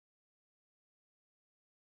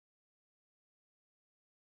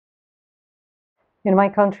In my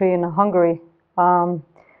country, in Hungary,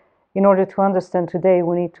 in order to understand today,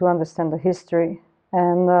 we need to understand the history.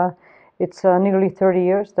 And it's nearly 30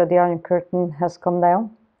 years that the Iron Curtain has come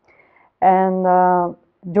down. And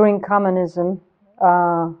during communism,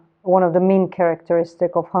 one of the main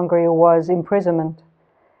characteristics of Hungary was imprisonment,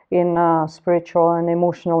 in spiritual and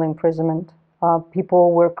emotional imprisonment.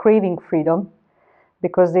 People were craving freedom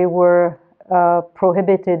because they were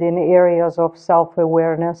prohibited in areas of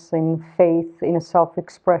self-awareness, in faith, in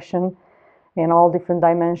self-expression, in all different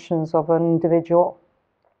dimensions of an individual.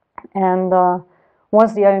 And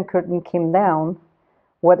once the Iron Curtain came down,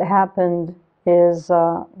 what happened is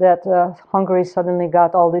that Hungary suddenly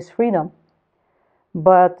got all this freedom.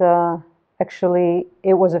 But actually,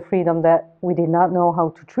 it was a freedom that we did not know how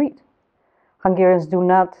to treat. Hungarians did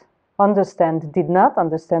not understand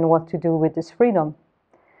what to do with this freedom.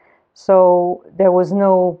 So there was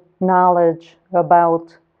no knowledge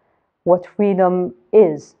about what freedom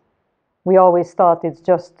is. We always thought it's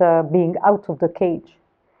just being out of the cage.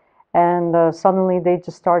 And suddenly they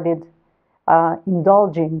just started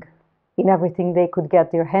indulging in everything they could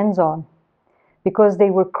get their hands on, because they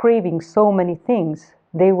were craving so many things.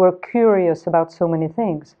 They were curious about so many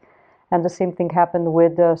things. And the same thing happened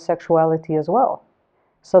with sexuality as well.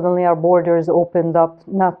 Suddenly our borders opened up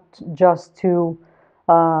not just to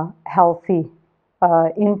healthy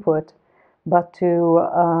input, but to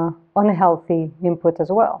unhealthy input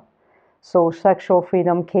as well. So sexual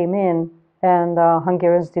freedom came in, and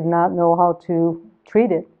Hungarians did not know how to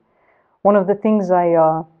treat it. One of the things I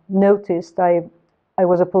noticed, I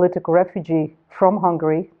was a political refugee from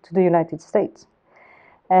Hungary to the United States.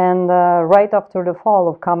 And right after the fall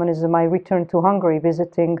of communism, I returned to Hungary,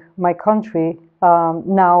 visiting my country,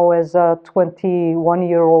 now as a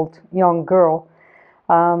 21-year-old young girl.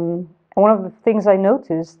 One of the things I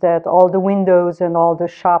noticed, that all the windows and all the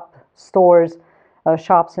shops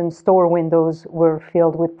and store windows were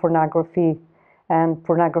filled with pornography and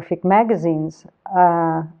pornographic magazines.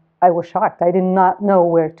 I was shocked. I did not know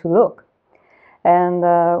where to look. And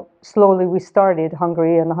slowly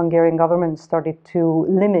Hungary and the Hungarian government started to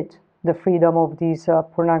limit the freedom of these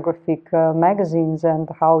pornographic magazines and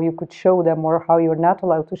how you could show them or how you're not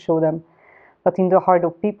allowed to show them. But in the heart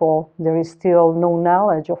of people, there is still no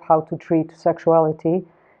knowledge of how to treat sexuality.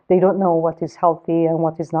 They don't know what is healthy and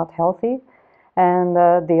what is not healthy. And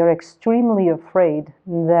they are extremely afraid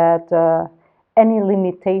that any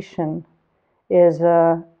limitation is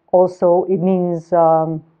also, it means,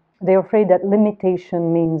 they're afraid that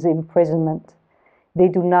limitation means imprisonment. They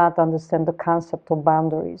do not understand the concept of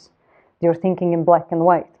boundaries. They're thinking in black and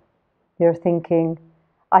white. They're thinking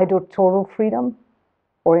either total freedom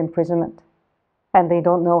or imprisonment. And they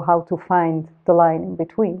don't know how to find the line in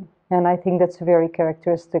between. And I think that's very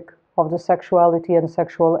characteristic of the sexuality and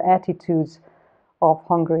sexual attitudes of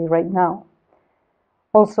Hungary right now.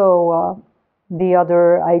 Also, the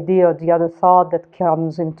other idea, the other thought that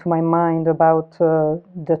comes into my mind about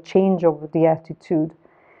the change of the attitude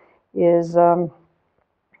is an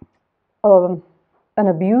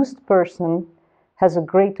abused person has a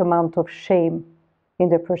great amount of shame in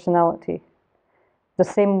their personality. The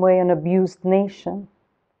same way an abused nation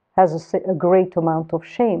has a great amount of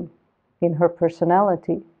shame in her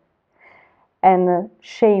personality. And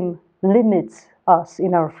shame limits us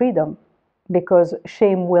in our freedom, because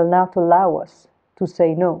shame will not allow us to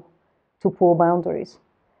say no, to pull boundaries.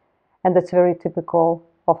 And that's very typical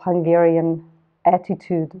of Hungarian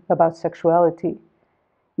attitude about sexuality.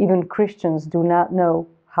 Even Christians do not know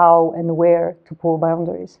how and where to pull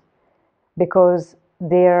boundaries, because in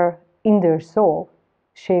their soul,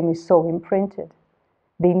 shame is so imprinted.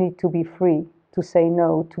 They need to be free to say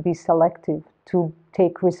no, to be selective, to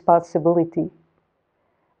take responsibility.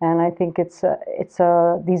 And I think these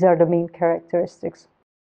are the main characteristics